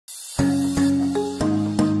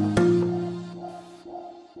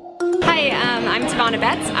I'm Tivona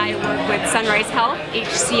Betz. I work with Sunrise Health,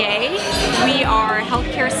 HCA. We are a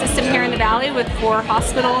healthcare system here in the Valley with 4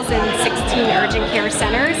 hospitals and 16 urgent care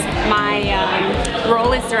centers. My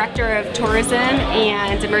role is Director of Tourism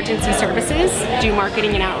and Emergency Services, do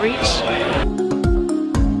marketing and outreach.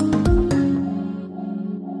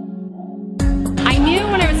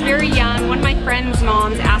 Very young, one of my friend's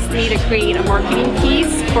moms asked me to create a marketing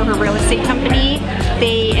piece for her real estate company.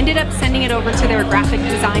 They ended up sending it over to their graphic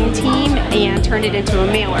design team and turned it into a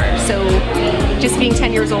mailer. So just being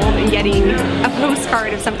 10 years old and getting a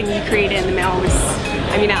postcard of something you created in the mail was,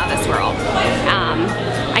 I mean, out of this world.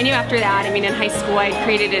 I knew after that, I mean, in high school I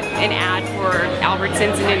created an ad for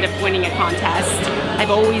Albertsons and ended up winning a contest. I've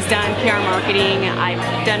always done PR marketing.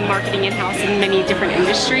 I've done marketing in-house in many different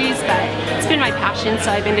industries, but it's been my passion, so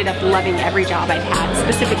I've ended up loving every job I've had,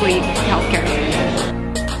 specifically healthcare.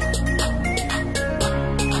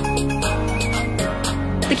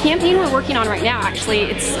 The campaign we're working on right now, actually,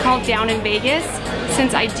 it's called Down in Vegas.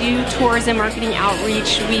 Since I do tourism marketing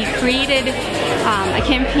outreach, we created a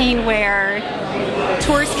campaign where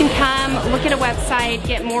tourists can come, look at a website,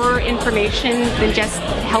 get more information than just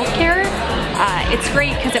healthcare. It's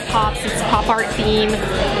great because it pops, it's pop art theme.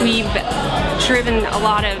 We've driven a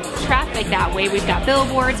lot of traffic that way. We've got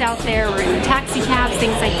billboards out there, we're in the taxi cabs,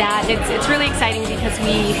 things like that. It's really exciting because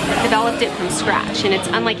we developed it from scratch, and it's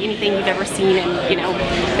unlike anything you've ever seen in, you know,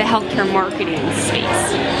 the healthcare marketing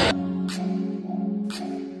space.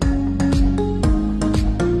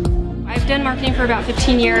 I've done marketing for about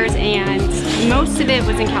 15 years, and most of it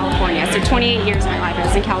was in California. So 28 years of my life I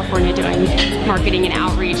was in California doing marketing and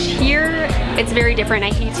outreach. Here, it's very different.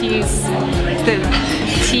 I hate to use the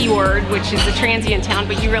T word, which is a transient town,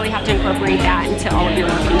 but you really have to incorporate that into all of your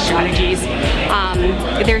marketing strategies.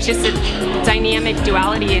 There's just a dynamic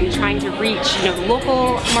duality in trying to reach, you know, the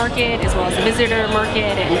local market as well as the visitor market,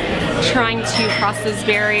 and trying to cross those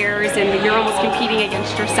barriers, and you're almost competing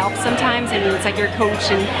against yourself sometimes. I mean, it's like you're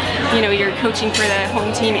coach and, you know, you're coaching for the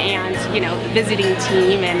home team and, you know, the visiting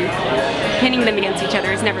team, and pinning them against each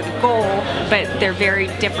other is never the goal, but they're very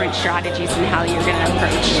different strategies in how you're going to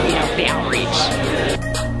approach, you know, the outreach.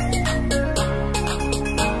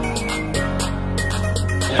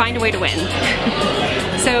 Find a way to win.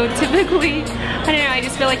 So typically, I don't know, I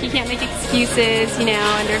just feel like you can't make excuses, you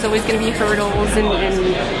know, and there's always going to be hurdles and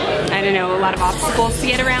I don't know, a lot of obstacles to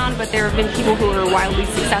get around, but there have been people who are wildly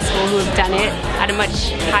successful who have done it at a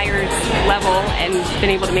much higher level and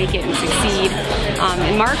been able to make it and succeed.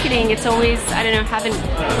 In marketing, it's always, I don't know, have an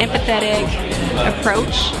empathetic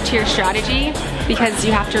approach to your strategy, because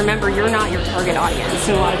you have to remember you're not your target audience,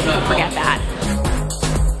 and a lot of people forget that.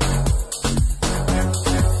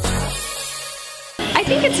 I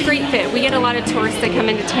think it's a great fit. We get a lot of tourists that come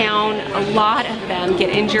into town. A lot of them get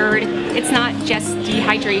injured. It's not just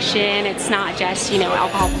dehydration. It's not just, you know,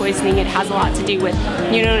 alcohol poisoning. It has a lot to do with,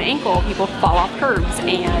 you know, an ankle. People fall off curbs,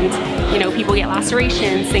 and, you know, people get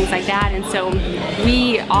lacerations, things like that. And so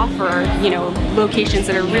we offer, you know, locations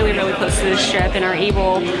that are really, really close to the Strip and are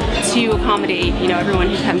able to accommodate, you know, everyone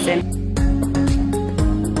who comes in.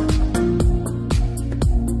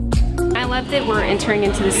 I love that we're entering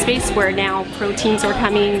into the space where now pro teams are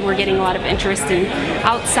coming. We're getting a lot of interest in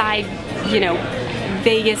outside, you know,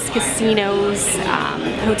 Vegas casinos,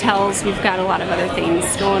 hotels. We've got a lot of other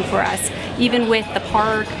things going for us. Even with the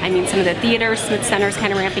park, I mean, some of the theaters, Smith Center's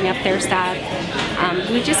kind of ramping up their stuff.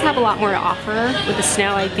 We just have a lot more to offer. With the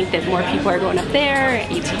snow, I think that more people are going up there,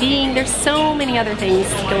 ATVing. There's so many other things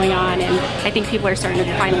going on, and I think people are starting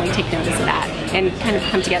to finally take notice of that and kind of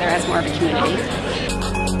come together as more of a community.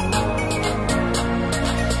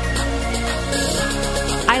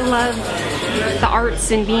 I love the arts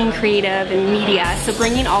and being creative and media, so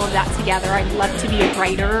bringing all of that together. I'd love to be a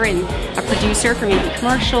writer and a producer for maybe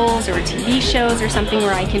commercials or TV shows or something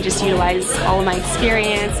where I can just utilize all of my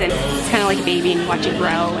experience, and it's kind of like a baby and watch it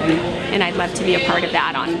grow, and I'd love to be a part of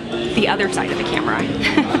that on the other side of the camera.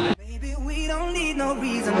 Maybe we don't need no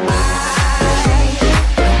reason why.